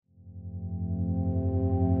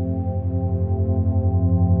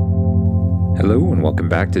Hello and welcome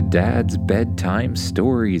back to Dad's Bedtime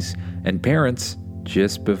Stories. And parents,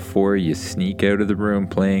 just before you sneak out of the room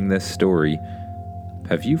playing this story,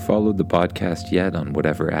 have you followed the podcast yet on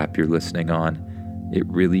whatever app you're listening on? It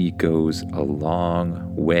really goes a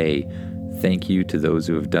long way. Thank you to those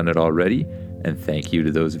who have done it already, and thank you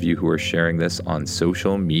to those of you who are sharing this on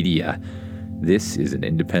social media. This is an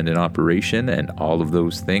independent operation, and all of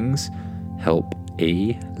those things help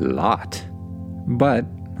a lot. But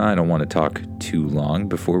I don't want to talk too long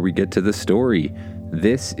before we get to the story.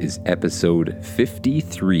 This is episode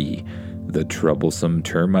 53, The Troublesome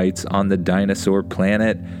Termites on the Dinosaur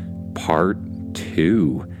Planet, Part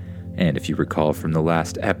 2. And if you recall from the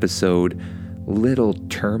last episode, little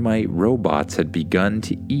termite robots had begun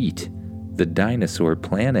to eat the dinosaur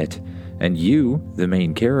planet, and you, the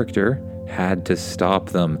main character, had to stop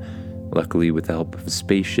them. Luckily, with the help of a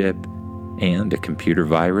spaceship and a computer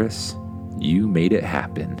virus, you made it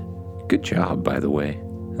happen. Good job, by the way.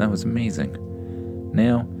 That was amazing.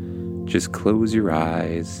 Now, just close your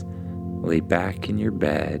eyes, lay back in your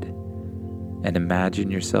bed, and imagine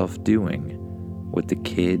yourself doing what the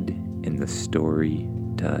kid in the story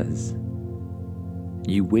does.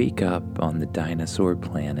 You wake up on the dinosaur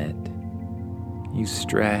planet. You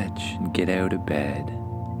stretch and get out of bed.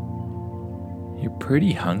 You're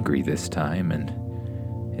pretty hungry this time, and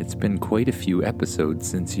it's been quite a few episodes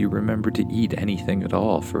since you remember to eat anything at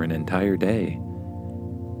all for an entire day.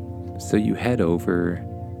 So you head over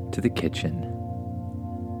to the kitchen.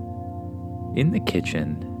 In the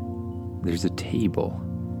kitchen, there's a table.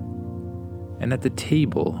 And at the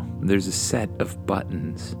table, there's a set of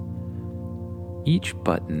buttons. Each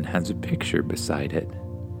button has a picture beside it.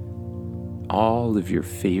 All of your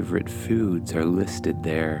favorite foods are listed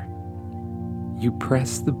there. You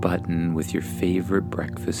press the button with your favorite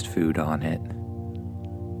breakfast food on it,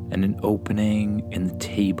 and an opening in the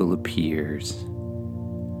table appears,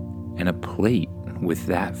 and a plate with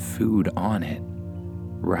that food on it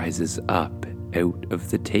rises up out of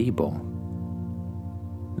the table.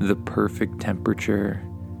 The perfect temperature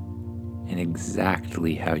and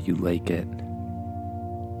exactly how you like it.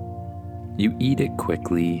 You eat it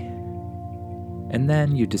quickly, and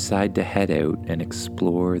then you decide to head out and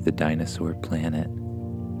explore the dinosaur planet.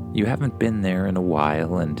 You haven't been there in a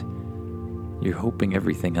while, and you're hoping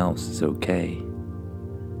everything else is okay.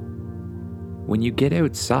 When you get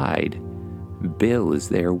outside, Bill is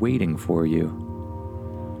there waiting for you.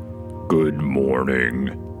 Good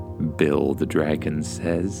morning, Bill the dragon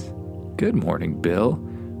says. Good morning, Bill.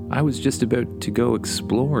 I was just about to go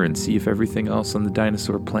explore and see if everything else on the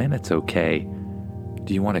dinosaur planet's okay.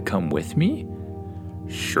 Do you want to come with me?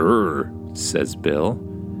 Sure, says Bill.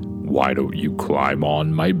 Why don't you climb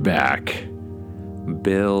on my back?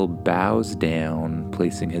 Bill bows down,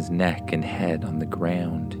 placing his neck and head on the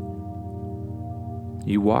ground.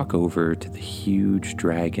 You walk over to the huge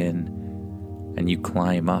dragon, and you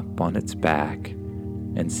climb up on its back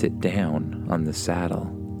and sit down on the saddle.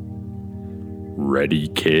 Ready,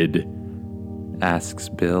 kid? asks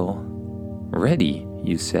Bill. Ready,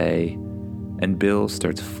 you say, and Bill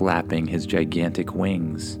starts flapping his gigantic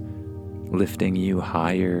wings, lifting you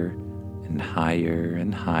higher and higher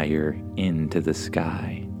and higher into the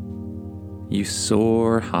sky. You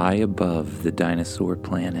soar high above the dinosaur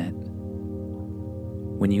planet.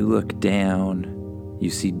 When you look down,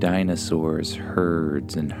 you see dinosaurs,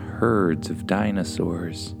 herds and herds of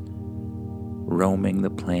dinosaurs, roaming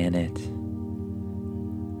the planet,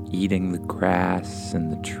 eating the grass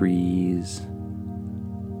and the trees,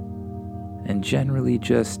 and generally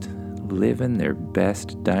just living their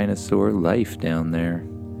best dinosaur life down there.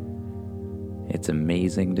 It's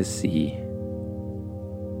amazing to see.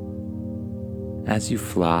 As you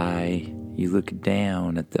fly, you look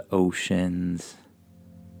down at the oceans.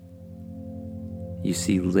 You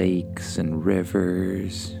see lakes and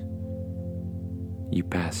rivers. You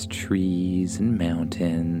pass trees and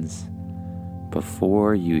mountains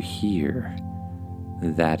before you hear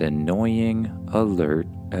that annoying alert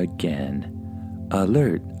again.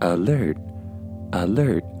 Alert, alert,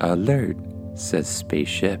 alert, alert, says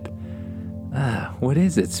Spaceship. What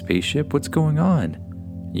is it, Spaceship? What's going on?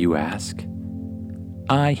 You ask.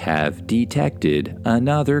 I have detected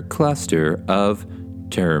another cluster of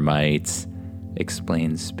termites,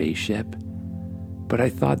 explains Spaceship. But I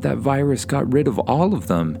thought that virus got rid of all of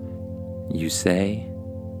them, you say.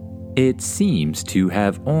 It seems to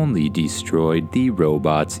have only destroyed the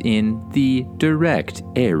robots in the direct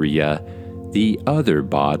area. The other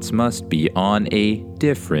bots must be on a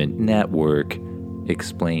different network,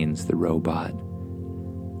 explains the robot.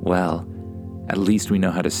 Well, at least we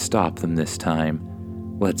know how to stop them this time.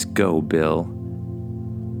 Let's go, Bill.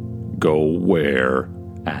 Go where?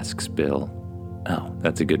 asks Bill. Oh,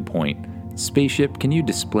 that's a good point. Spaceship, can you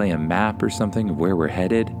display a map or something of where we're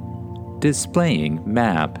headed? Displaying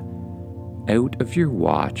map. Out of your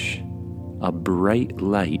watch, a bright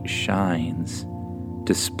light shines,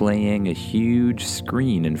 displaying a huge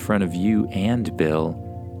screen in front of you and Bill.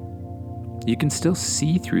 You can still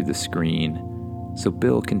see through the screen, so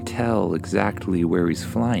Bill can tell exactly where he's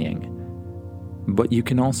flying. But you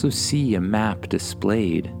can also see a map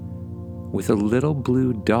displayed, with a little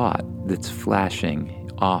blue dot that's flashing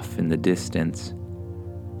off in the distance.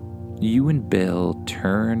 You and Bill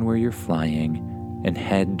turn where you're flying and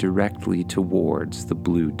head directly towards the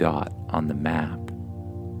blue dot on the map.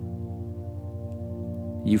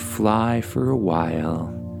 You fly for a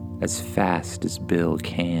while, as fast as Bill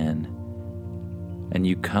can, and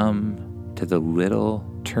you come to the little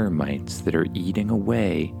termites that are eating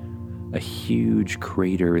away a huge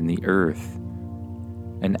crater in the earth.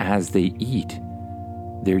 And as they eat,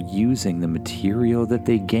 they're using the material that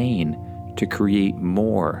they gain to create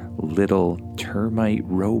more little termite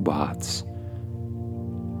robots.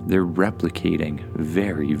 They're replicating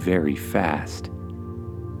very, very fast.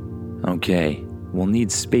 Okay, we'll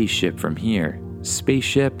need Spaceship from here.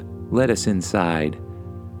 Spaceship, let us inside.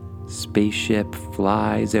 Spaceship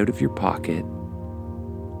flies out of your pocket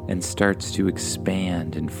and starts to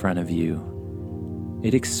expand in front of you.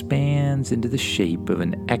 It expands into the shape of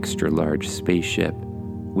an extra large spaceship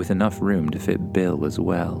with enough room to fit Bill as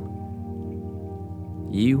well.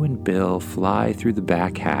 You and Bill fly through the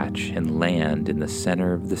back hatch and land in the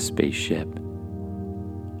center of the spaceship.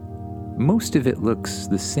 Most of it looks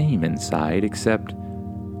the same inside, except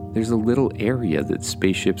there's a little area that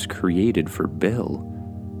Spaceship's created for Bill,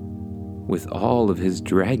 with all of his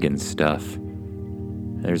dragon stuff.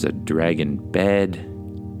 There's a dragon bed,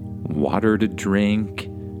 water to drink,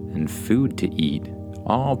 and food to eat,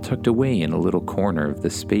 all tucked away in a little corner of the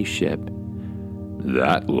spaceship.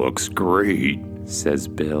 That looks great, says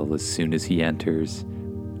Bill as soon as he enters.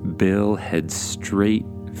 Bill heads straight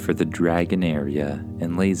for the dragon area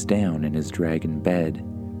and lays down in his dragon bed.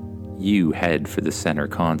 You head for the center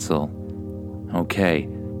console. Okay,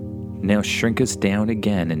 now shrink us down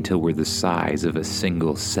again until we're the size of a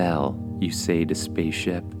single cell, you say to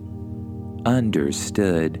Spaceship.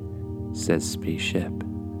 Understood, says Spaceship.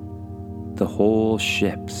 The whole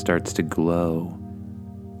ship starts to glow,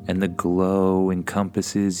 and the glow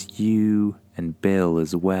encompasses you and Bill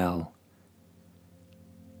as well.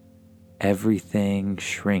 Everything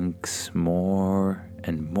shrinks more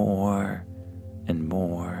and more and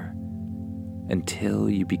more until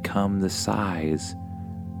you become the size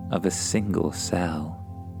of a single cell.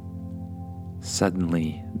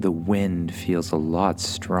 Suddenly, the wind feels a lot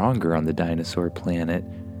stronger on the dinosaur planet,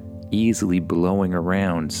 easily blowing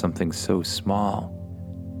around something so small.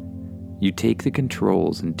 You take the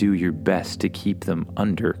controls and do your best to keep them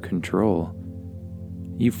under control.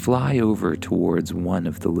 You fly over towards one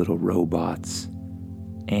of the little robots,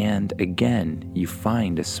 and again you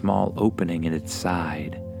find a small opening in its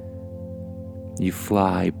side. You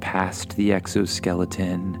fly past the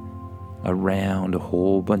exoskeleton, around a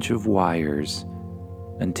whole bunch of wires,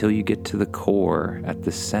 until you get to the core at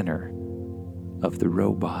the center of the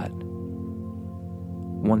robot.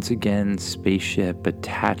 Once again, Spaceship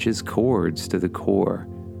attaches cords to the core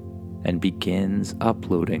and begins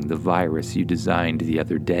uploading the virus you designed the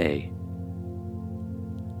other day.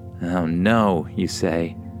 Oh no, you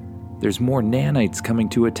say. There's more nanites coming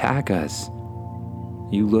to attack us.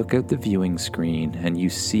 You look out the viewing screen and you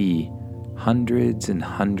see hundreds and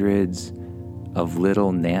hundreds of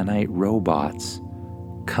little nanite robots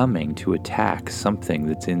coming to attack something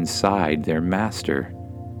that's inside their master.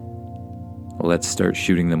 Let's start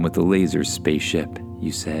shooting them with the laser, Spaceship,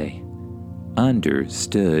 you say.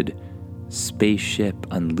 Understood. Spaceship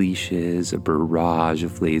unleashes a barrage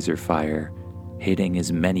of laser fire, hitting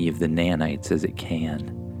as many of the nanites as it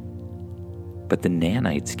can. But the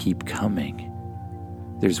nanites keep coming.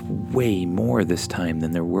 There's way more this time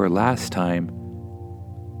than there were last time.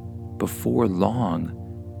 Before long,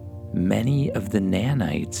 many of the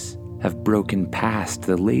nanites have broken past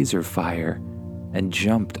the laser fire and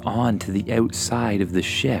jumped onto the outside of the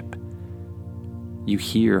ship. You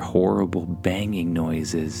hear horrible banging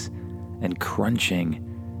noises and crunching.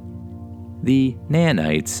 The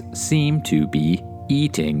nanites seem to be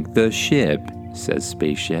eating the ship, says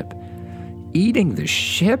Spaceship. Eating the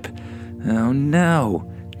ship? Oh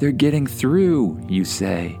no, they're getting through, you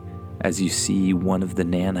say, as you see one of the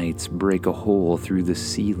nanites break a hole through the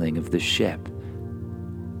ceiling of the ship.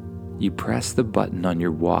 You press the button on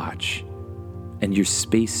your watch, and your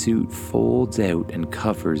spacesuit folds out and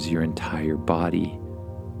covers your entire body.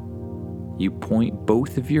 You point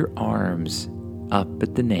both of your arms up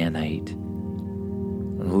at the nanite.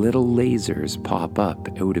 Little lasers pop up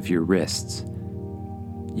out of your wrists.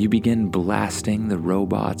 You begin blasting the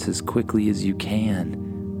robots as quickly as you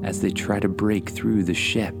can as they try to break through the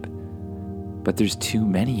ship. But there's too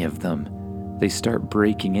many of them. They start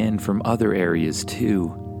breaking in from other areas too.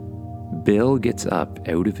 Bill gets up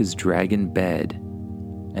out of his dragon bed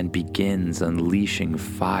and begins unleashing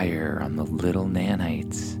fire on the little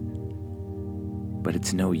nanites. But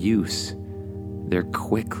it's no use. They're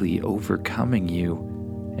quickly overcoming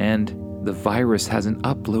you, and the virus hasn't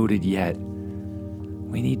uploaded yet.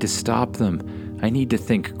 We need to stop them. I need to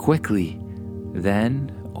think quickly.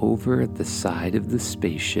 Then, over at the side of the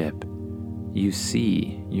spaceship, you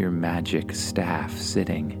see your magic staff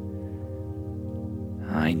sitting.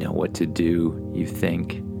 I know what to do, you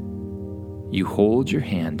think. You hold your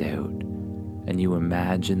hand out, and you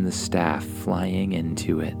imagine the staff flying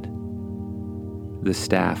into it. The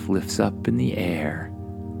staff lifts up in the air,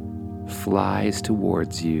 flies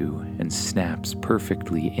towards you, and snaps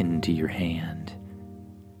perfectly into your hand.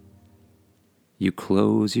 You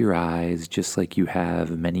close your eyes just like you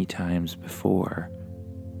have many times before,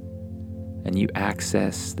 and you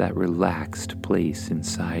access that relaxed place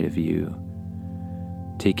inside of you,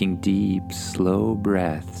 taking deep, slow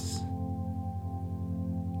breaths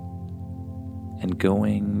and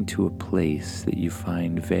going to a place that you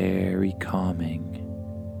find very calming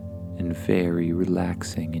and very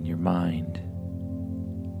relaxing in your mind.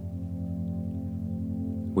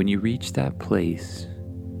 When you reach that place,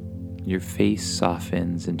 your face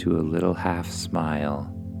softens into a little half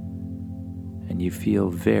smile, and you feel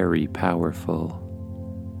very powerful.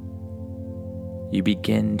 You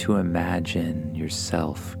begin to imagine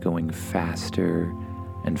yourself going faster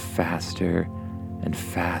and faster and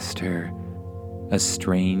faster. A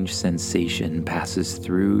strange sensation passes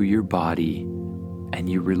through your body, and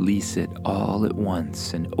you release it all at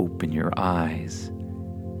once and open your eyes.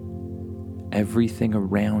 Everything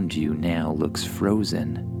around you now looks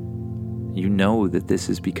frozen. You know that this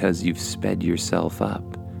is because you've sped yourself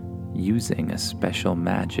up, using a special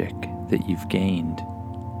magic that you've gained.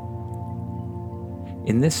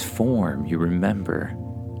 In this form, you remember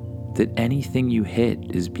that anything you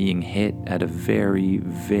hit is being hit at a very,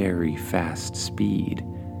 very fast speed,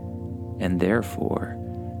 and therefore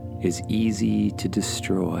is easy to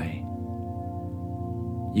destroy.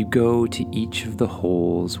 You go to each of the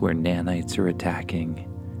holes where nanites are attacking.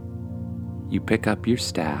 You pick up your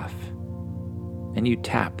staff, and you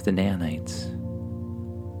tap the nanites.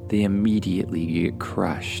 They immediately get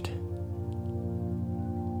crushed.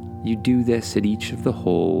 You do this at each of the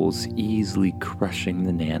holes, easily crushing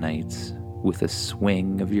the nanites with a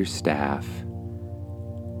swing of your staff.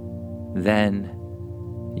 Then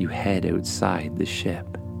you head outside the ship.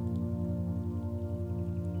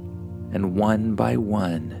 And one by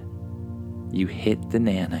one, you hit the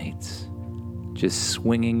nanites, just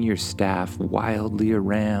swinging your staff wildly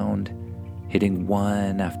around, hitting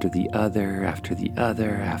one after the other, after the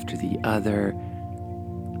other, after the other.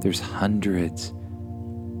 There's hundreds,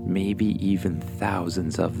 maybe even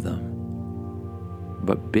thousands of them.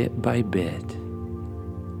 But bit by bit,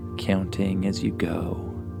 counting as you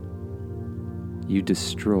go, you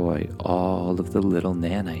destroy all of the little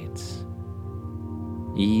nanites,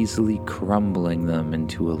 easily crumbling them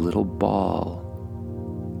into a little ball.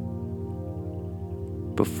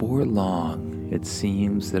 Before long, it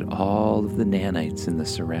seems that all of the nanites in the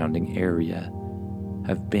surrounding area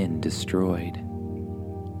have been destroyed.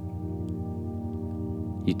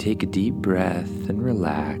 You take a deep breath and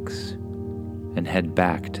relax and head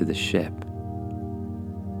back to the ship.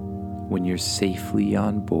 When you're safely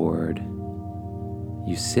on board,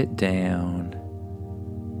 you sit down,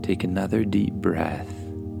 take another deep breath,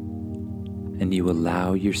 and you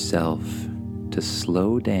allow yourself to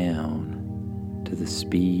slow down to the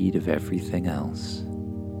speed of everything else.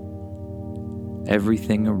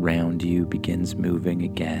 Everything around you begins moving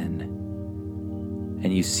again,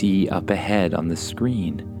 and you see up ahead on the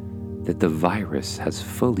screen that the virus has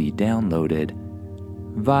fully downloaded.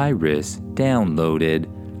 "Virus downloaded,"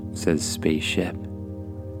 says Spaceship.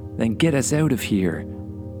 "Then get us out of here."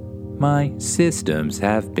 "My systems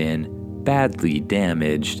have been badly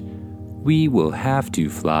damaged. We will have to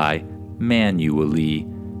fly manually,"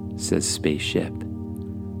 says Spaceship.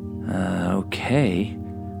 Okay,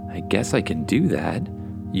 I guess I can do that."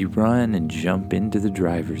 You run and jump into the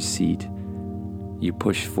driver's seat. You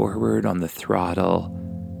push forward on the throttle,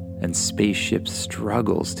 and Spaceship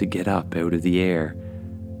struggles to get up out of the air.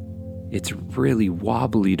 It's really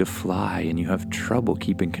wobbly to fly, and you have trouble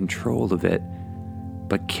keeping control of it.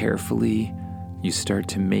 But carefully, You start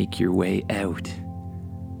to make your way out.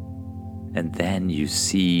 And then you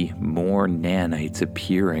see more nanites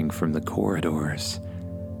appearing from the corridors.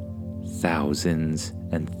 Thousands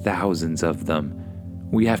and thousands of them.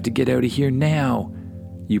 We have to get out of here now.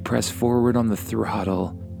 You press forward on the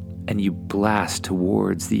throttle and you blast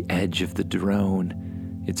towards the edge of the drone.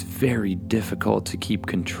 It's very difficult to keep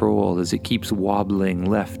control as it keeps wobbling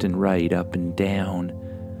left and right, up and down.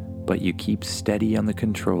 But you keep steady on the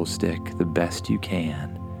control stick the best you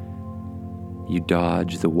can. You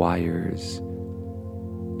dodge the wires.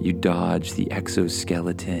 You dodge the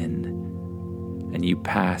exoskeleton. And you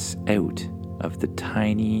pass out of the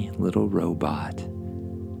tiny little robot.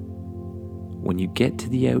 When you get to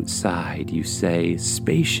the outside, you say,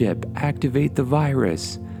 "Spaceship, activate the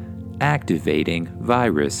virus." Activating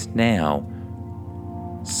virus now.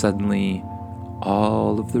 Suddenly,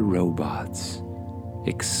 all of the robots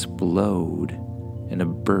explode in a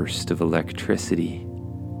burst of electricity.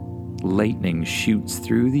 Lightning shoots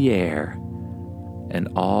through the air, and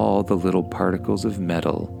all the little particles of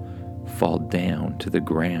metal fall down to the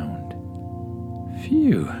ground.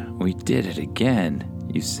 "Phew, we did it again,"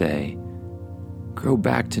 you say. "Grow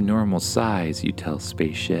back to normal size," you tell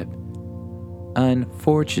Spaceship.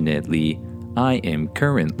 "Unfortunately, I am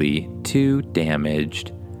currently too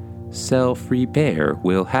damaged. Self-repair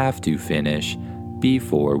will have to finish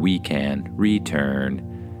before we can return."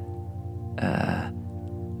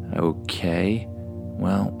 Okay.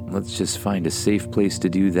 Well, let's just find a safe place to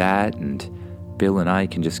do that, and Bill and I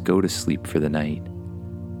can just go to sleep for the night.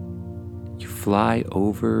 You fly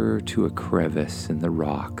over to a crevice in the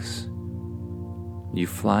rocks. You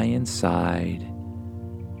fly inside,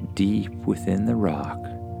 deep within the rock,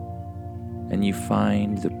 and you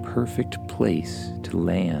find the perfect place to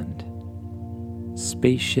land.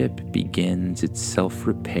 Spaceship begins its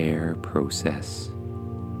self-repair process.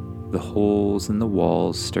 The holes in the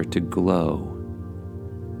walls start to glow,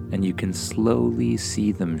 and you can slowly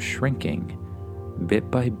see them shrinking, bit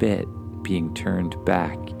by bit being turned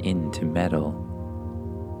back into metal.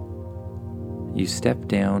 You step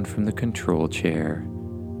down from the control chair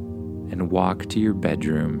and walk to your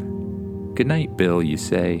bedroom. "Good night, Bill," you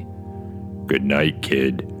say. Good night,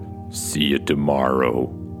 kid. See you tomorrow,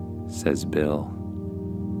 says Bill.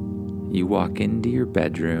 You walk into your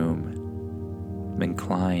bedroom and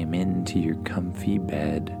climb into your comfy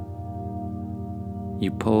bed.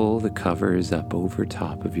 You pull the covers up over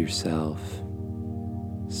top of yourself.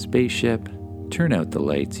 "Spaceship, turn out the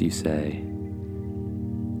lights," you say.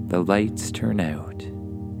 The lights turn out.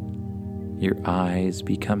 Your eyes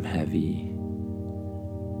become heavy,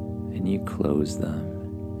 and you close them.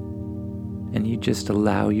 And you just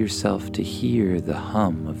allow yourself to hear the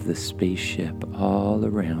hum of the spaceship all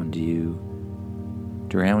around you,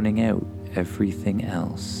 drowning out everything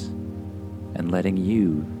else and letting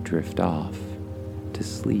you drift off to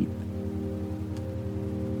sleep.